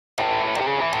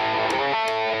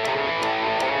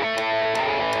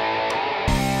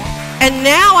And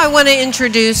now I want to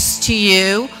introduce to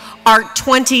you our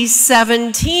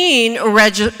 2017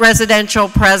 residential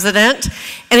president.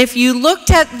 And if you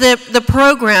looked at the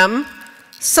program,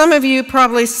 some of you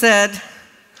probably said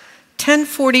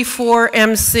 1044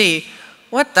 MC.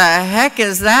 What the heck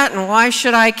is that and why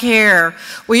should I care?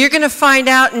 Well, you're going to find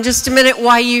out in just a minute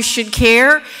why you should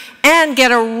care and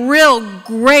get a real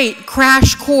great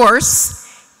crash course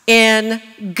in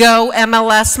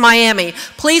GoMLS Miami.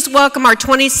 Please welcome our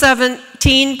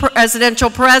 2017 presidential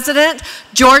president,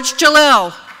 George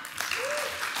Jalil.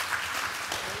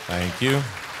 Thank you.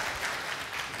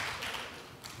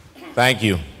 Thank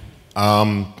you.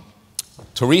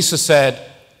 Teresa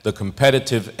said the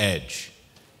competitive edge.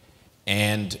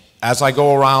 And as I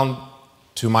go around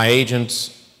to my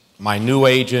agents, my new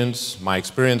agents, my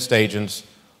experienced agents,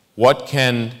 what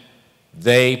can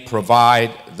they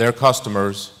provide their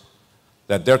customers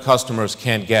that their customers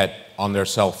can't get on their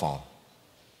cell phone?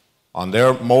 On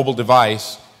their mobile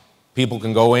device, people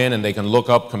can go in and they can look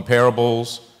up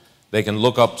comparables, they can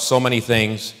look up so many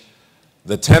things.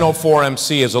 The 1004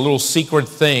 MC is a little secret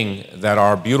thing that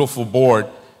our beautiful board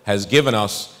has given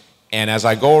us, and as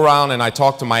I go around and I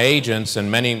talk to my agents, and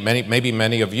maybe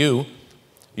many of you,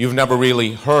 you've never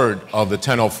really heard of the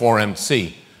 1004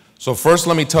 MC. So first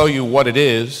let me tell you what it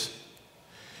is.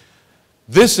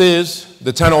 This is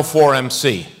the 1004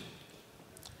 MC.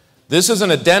 This is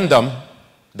an addendum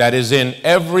that is in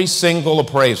every single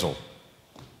appraisal.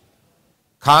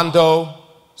 Condo,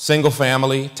 single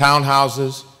family,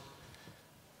 townhouses.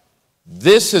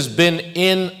 This has been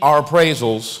in our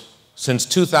appraisals since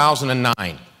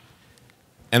 2009.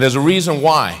 And there's a reason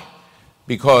why.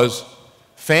 Because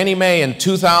Fannie Mae in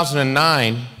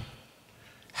 2009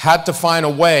 had to find a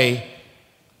way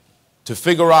to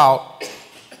figure out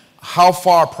how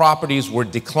far properties were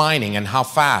declining and how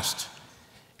fast.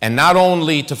 And not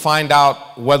only to find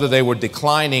out whether they were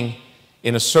declining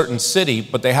in a certain city,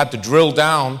 but they had to drill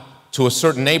down to a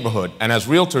certain neighborhood. And as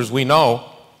realtors, we know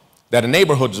that a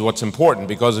neighborhood is what's important,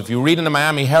 because if you read in the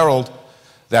Miami Herald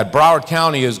that Broward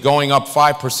County is going up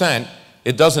 5%,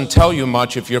 it doesn't tell you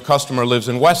much if your customer lives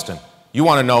in Weston. You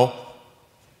want to know,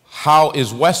 how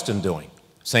is Weston doing?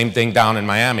 Same thing down in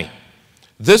Miami.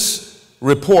 This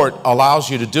report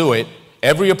allows you to do it.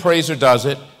 Every appraiser does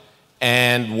it.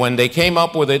 And when they came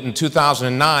up with it in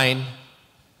 2009,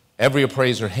 every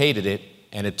appraiser hated it,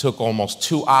 and it took almost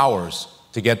 2 hours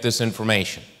to get this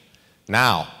information.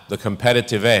 Now, the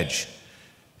competitive edge.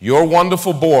 Your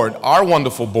wonderful board, our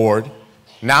wonderful board,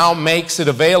 now makes it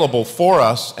available for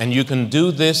us, and you can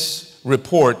do this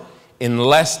report in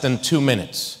less than 2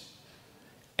 minutes.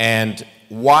 And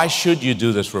why should you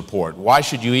do this report? Why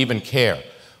should you even care?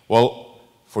 Well,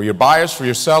 for your buyers, for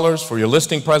your sellers, for your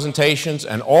listing presentations,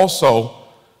 and also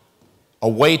a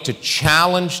way to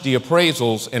challenge the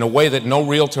appraisals in a way that no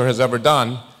realtor has ever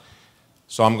done.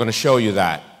 So I'm going to show you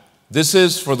that. This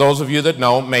is, for those of you that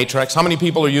know, Matrix. How many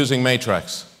people are using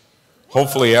Matrix?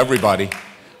 Hopefully everybody.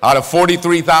 Out of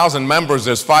 43,000 members,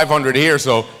 there's 500 here,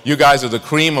 so you guys are the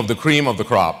cream of the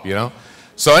crop, you know?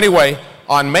 So anyway,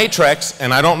 on Matrix,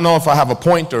 and I don't know if I have a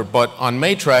pointer, but on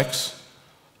Matrix,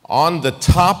 on the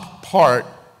top part,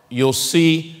 you'll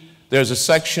see there's a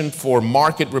section for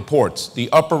market reports, the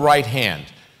upper right hand.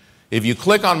 If you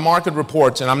click on market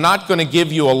reports, and I'm not going to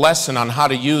give you a lesson on how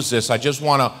to use this, I just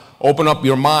want to open up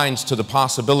your minds to the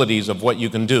possibilities of what you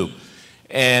can do.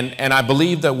 And I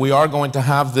believe that we are going to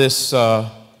have this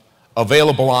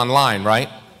available online, right?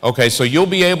 Okay, so you'll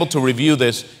be able to review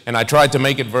this, and I tried to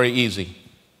make it very easy.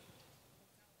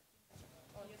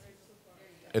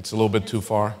 It's a little bit too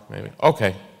far, maybe.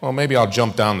 Okay, well, maybe I'll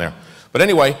jump down there. But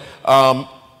anyway,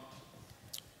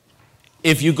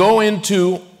 if you go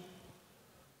into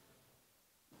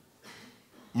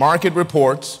market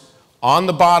reports, on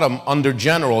the bottom under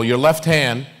general, your left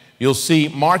hand, you'll see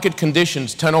market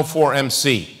conditions 1004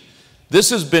 MC. This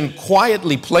has been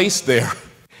quietly placed there.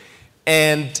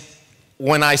 And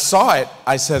when I saw it,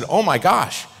 I said, oh my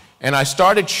gosh. And I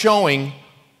started showing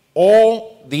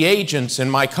all the agents in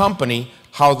my company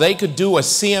how they could do a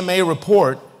CMA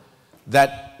report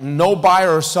that no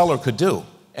buyer or seller could do.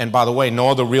 And by the way, no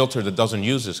other realtor that doesn't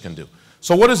use this can do.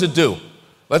 So what does it do?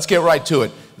 Let's get right to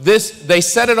it. They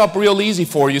set it up real easy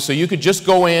for you, so you could just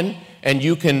go in and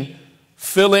you can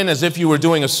fill in as if you were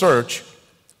doing a search.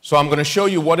 So I'm going to show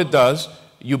you what it does.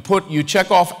 You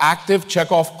check off active,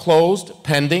 check off closed,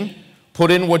 pending, put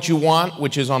in what you want,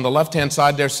 which is on the left-hand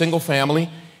side there, single family.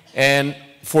 And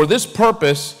for this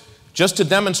purpose, just to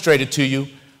demonstrate it to you,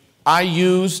 I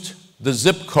used the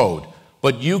zip code.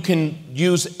 But you can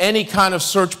use any kind of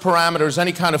search parameters,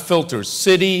 any kind of filters.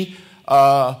 City,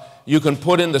 you can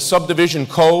put in the subdivision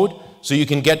code. so you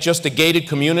can get just a gated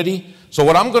community. So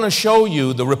what I'm going to show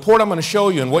you, the report I'm going to show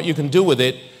you and what you can do with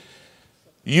it,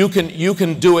 you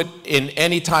can do it in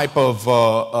any type of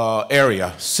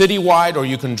area, citywide, or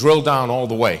you can drill down all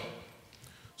the way.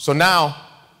 So now,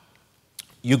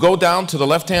 you go down to the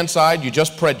left-hand side, you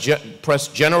just press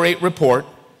Generate Report.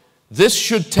 This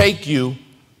should take you,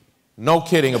 no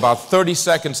kidding, about 30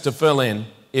 seconds to fill in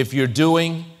if you're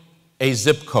doing a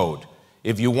zip code.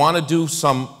 If you want to do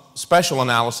some special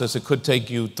analysis, it could take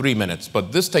you 3 minutes,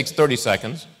 but this takes 30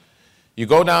 seconds. You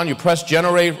go down, you press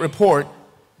Generate Report,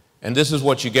 and this is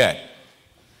what you get.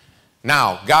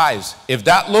 Now, guys, if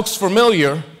that looks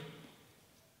familiar,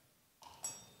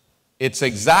 it's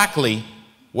exactly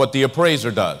what the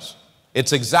appraiser does.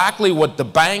 It's exactly what the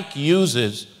bank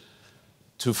uses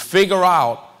to figure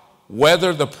out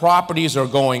whether the properties are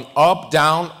going up,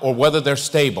 down, or whether they're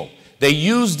stable. They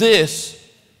use this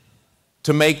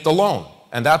to make the loan,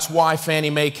 and that's why Fannie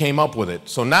Mae came up with it.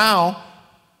 So now,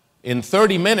 in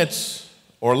 30 minutes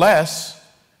or less,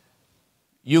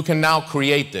 you can now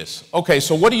create this. Okay,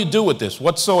 so what do you do with this?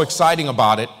 What's so exciting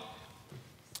about it?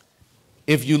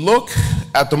 If you look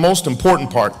at the most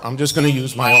important part, I'm just going to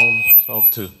use my own self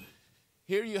too.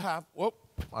 Here you have, whoop,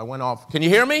 I went off. Can you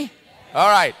hear me? All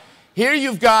right. Here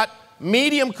you've got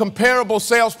medium comparable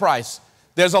sales price.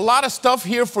 There's a lot of stuff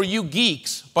here for you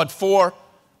geeks, but for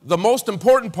the most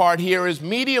important part here is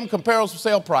medium comparable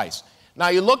sale price. Now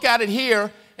you look at it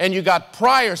here, and you got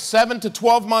prior 7 to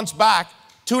 12 months back,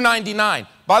 $299.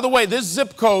 By the way, this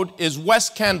zip code is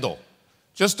West Kendall,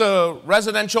 just a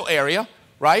residential area,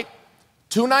 right?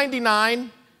 $299,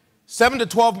 7 to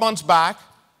 12 months back,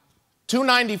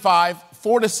 $295,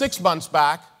 4 to 6 months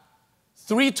back,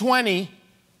 $320,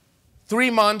 3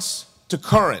 months to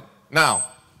current. Now,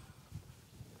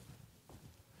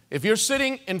 if you're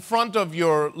sitting in front of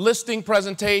your listing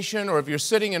presentation, or if you're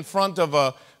sitting in front of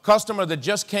a customer that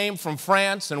just came from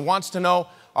France and wants to know,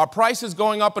 are prices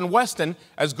going up in Weston?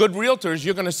 As good realtors,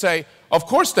 you're going to say, of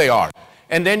course they are.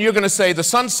 And then you're going to say, the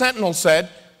Sun Sentinel said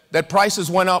that prices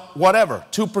went up whatever,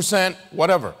 2%,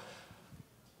 whatever.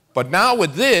 But now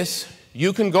with this,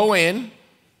 you can go in,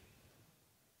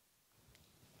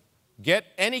 get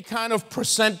any kind of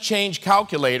percent change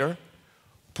calculator,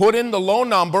 put in the low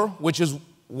number, which is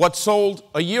what sold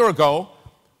a year ago,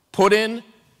 put in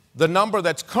the number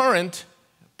that's current,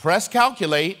 press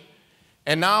calculate,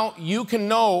 and now you can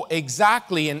know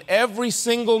exactly in every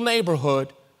single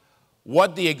neighborhood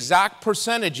what the exact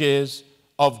percentage is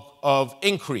of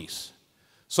increase.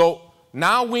 So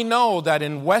now we know that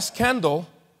in West Kendall,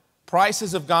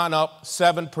 prices have gone up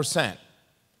 7%.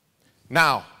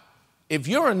 Now, if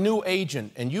you're a new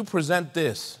agent and you present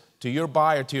this to your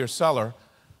buyer, to your seller,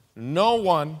 no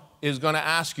one is going to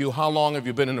ask you, how long have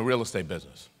you been in the real estate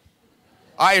business?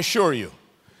 I assure you.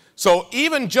 So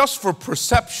even just for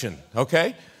perception,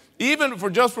 okay? Even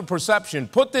just for perception,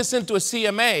 put this into a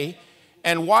CMA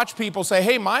and watch people say,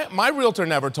 hey, my realtor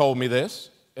never told me this.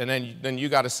 And then you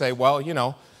got to say, well, you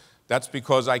know, that's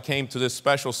because I came to this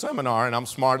special seminar and I'm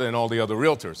smarter than all the other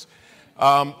realtors.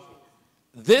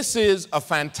 This is a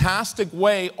fantastic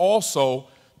way also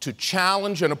to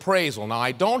challenge an appraisal. Now,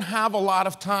 I don't have a lot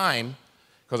of time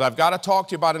because I've got to talk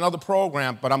to you about another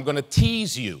program, but I'm going to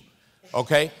tease you,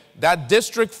 okay? That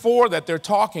District 4 that they're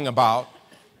talking about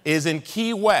is in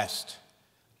Key West.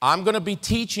 I'm going to be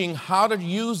teaching how to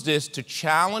use this to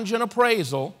challenge an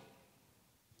appraisal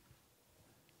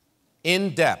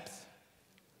in depth.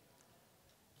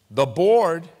 The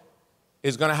board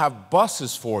is going to have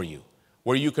buses for you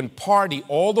where you can party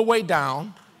all the way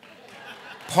down,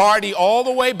 party all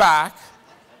the way back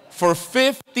for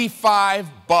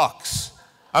 $55.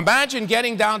 Imagine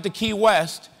getting down to Key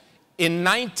West in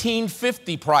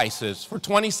 1950 prices for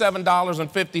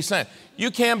 $27.50.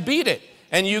 You can't beat it.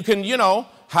 And you can, you know,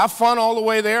 have fun all the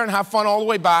way there and have fun all the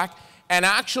way back and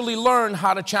actually learn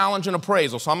how to challenge an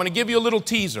appraisal. So I'm going to give you a little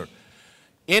teaser.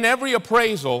 In every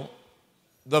appraisal,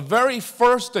 the very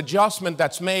first adjustment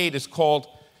that's made is called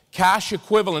cash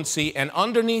equivalency, and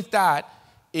underneath that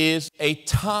is a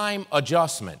time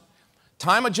adjustment.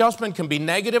 Time adjustment can be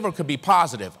negative or could be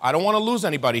positive. I don't want to lose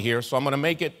anybody here, so I'm going to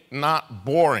make it not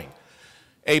boring.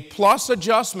 A plus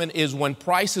adjustment is when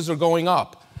prices are going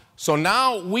up. So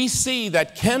now we see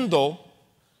that Kendall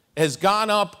has gone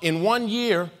up in 1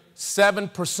 year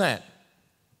 7%.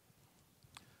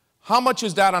 How much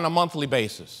is that on a monthly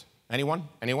basis? Anyone?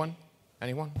 Anyone?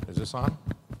 Anyone? Is this on?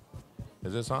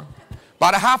 Is this on?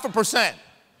 About 0.5%.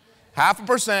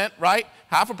 0.5%, right?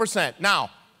 0.5%. Now,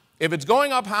 if it's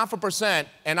going up 0.5%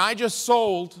 and I just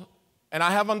sold and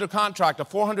I have under contract a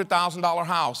 $400,000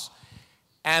 house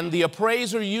and the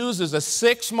appraiser uses a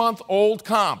 6-month-old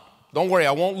comp, don't worry,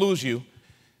 I won't lose you.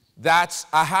 That's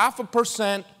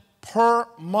 0.5% per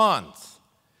month.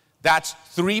 That's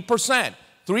 3%.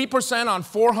 3% on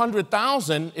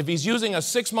 400,000, if he's using a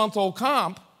 6-month-old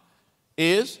comp,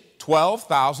 is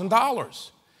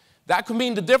 $12,000. That could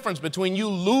mean the difference between you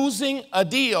losing a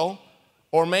deal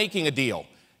or making a deal.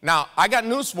 Now, I got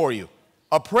news for you.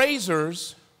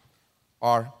 Appraisers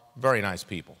are very nice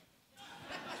people.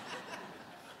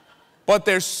 But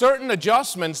there's certain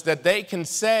adjustments that they can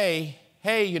say,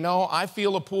 hey, you know, I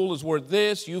feel a pool is worth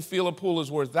this, you feel a pool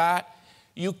is worth that.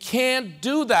 You can't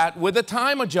do that with a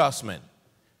time adjustment.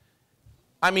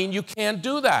 I mean, you can't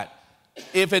do that.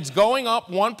 If it's going up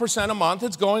 1% a month,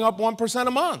 it's going up 1%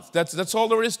 a month. That's all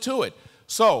there is to it.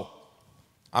 So,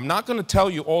 I'm not going to tell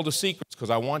you all the secrets because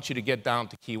I want you to get down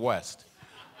to Key West.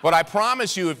 But I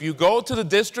promise you, if you go to the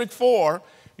District 4,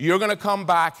 you're going to come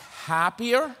back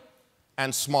happier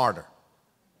and smarter.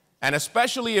 And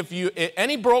especially if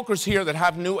any brokers here that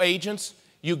have new agents,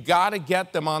 you got to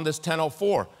get them on this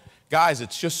 1004. Guys,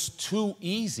 it's just too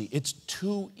easy. It's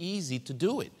too easy to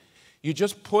do it. You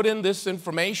just put in this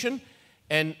information,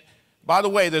 and by the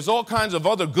way, there's all kinds of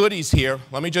other goodies here.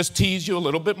 Let me just tease you a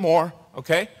little bit more,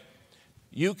 okay?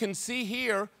 You can see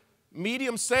here,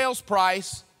 medium sales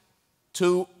price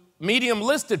to medium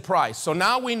listed price. So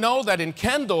now we know that in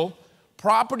Kendall,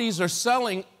 properties are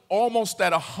selling almost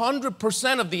at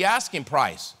 100% of the asking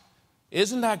price.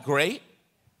 Isn't that great?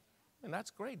 And that's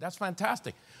great. That's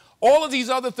fantastic. All of these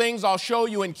other things I'll show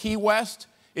you in Key West.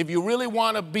 If you really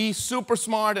want to be super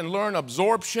smart and learn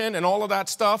absorption and all of that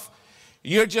stuff,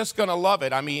 you're just going to love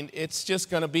it. I mean, it's just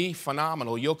going to be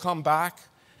phenomenal. You'll come back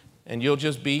and you'll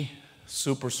just be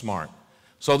super smart.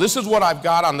 So this is what I've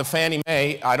got on the Fannie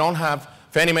Mae. I don't have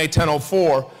Fannie Mae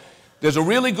 1004. There's a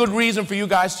really good reason for you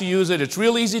guys to use it. It's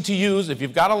real easy to use. If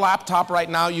you've got a laptop right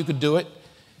now, you could do it.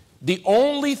 The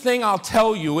only thing I'll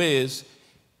tell you is,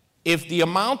 if the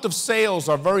amount of sales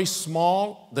are very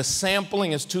small, the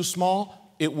sampling is too small,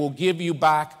 it will give you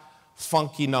back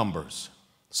funky numbers.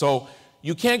 So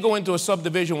you can't go into a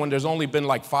subdivision when there's only been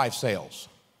like 5 sales.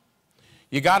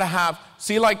 You got to have,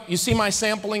 you see my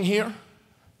sampling here?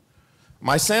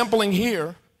 My sampling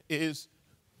here is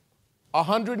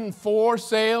 104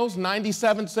 sales,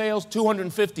 97 sales,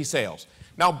 250 sales.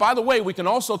 Now, by the way, we can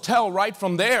also tell right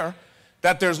from there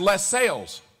that there's less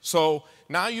sales. So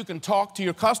now you can talk to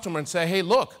your customer and say, hey,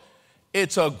 look,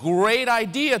 it's a great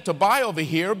idea to buy over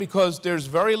here because there's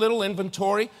very little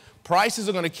inventory. Prices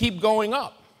are going to keep going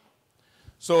up.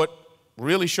 So it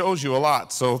really shows you a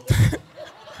lot. So,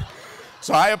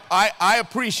 so I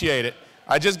appreciate it.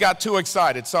 I just got too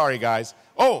excited. Sorry, guys.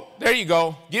 Oh, there you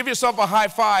go. Give yourself a high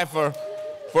five for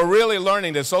really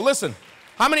learning this. So listen,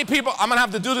 how many people, I'm going to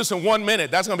have to do this in 1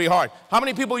 minute. That's going to be hard. How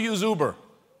many people use Uber?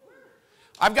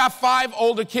 I've got 5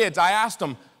 older kids. I asked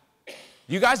them,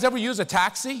 you guys ever use a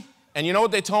taxi? And you know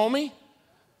what they told me?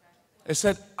 They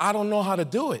said, I don't know how to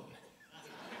do it.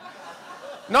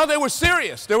 No, they were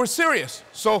serious. They were serious.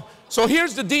 So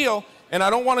here's the deal, and I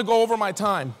don't want to go over my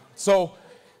time. So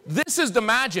this is the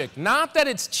magic. Not that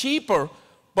it's cheaper,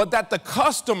 but that the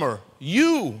customer,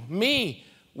 you, me,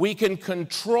 we can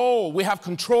control. We have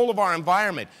control of our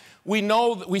environment. We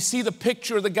know, we see the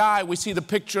picture of the guy. We see the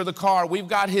picture of the car. We've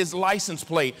got his license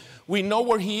plate. We know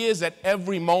where he is at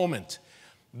every moment.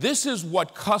 This is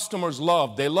what customers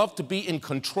love. They love to be in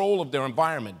control of their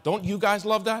environment. Don't you guys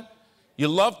love that? You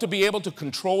love to be able to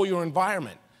control your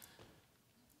environment.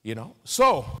 You know?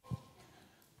 So,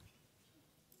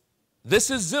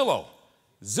 this is Zillow.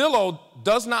 Zillow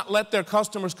does not let their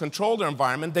customers control their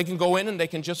environment. They can go in and they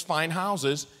can just find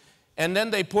houses, and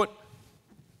then they put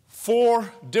 4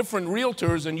 different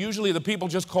realtors, and usually the people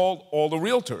just call all the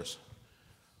realtors.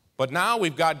 But now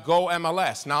we've got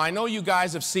GoMLS. Now, I know you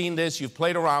guys have seen this, you've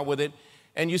played around with it,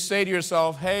 and you say to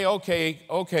yourself, hey,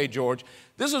 okay, George,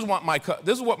 this is what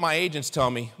my agents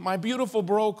tell me. My beautiful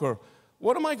broker,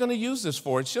 what am I going to use this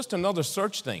for? It's just another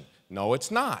search thing. No, it's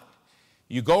not.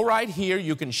 You go right here,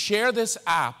 you can share this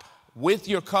app with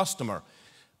your customer,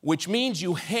 which means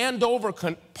you hand over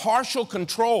partial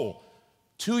control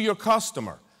to your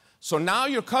customer. So now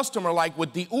your customer, like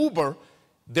with the Uber,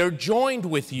 they're joined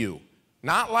with you.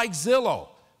 Not like Zillow.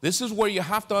 This is where you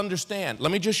have to understand.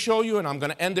 Let me just show you, and I'm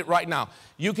going to end it right now.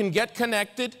 You can get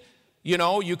connected. You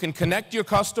know, you can connect your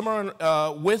customer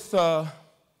with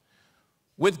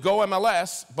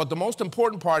GoMLS, but the most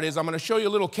important part is I'm going to show you a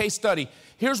little case study.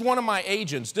 Here's one of my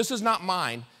agents. This is not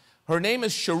mine. Her name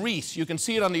is Charisse. You can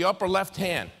see it on the upper left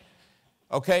hand.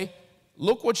 Okay?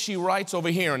 Look what she writes over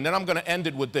here, and then I'm going to end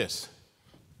it with this.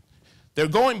 They're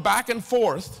going back and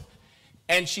forth,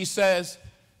 and she says,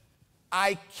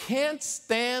 I can't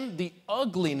stand the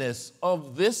ugliness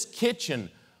of this kitchen,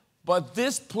 but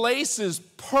this place is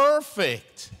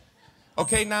perfect.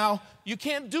 Okay, now, you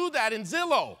can't do that in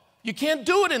Zillow. You can't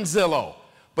do it in Zillow,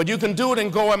 but you can do it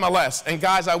in GoMLS. And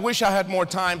guys, I wish I had more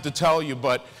time to tell you,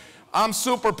 but I'm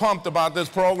super pumped about this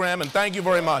program, and thank you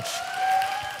very much.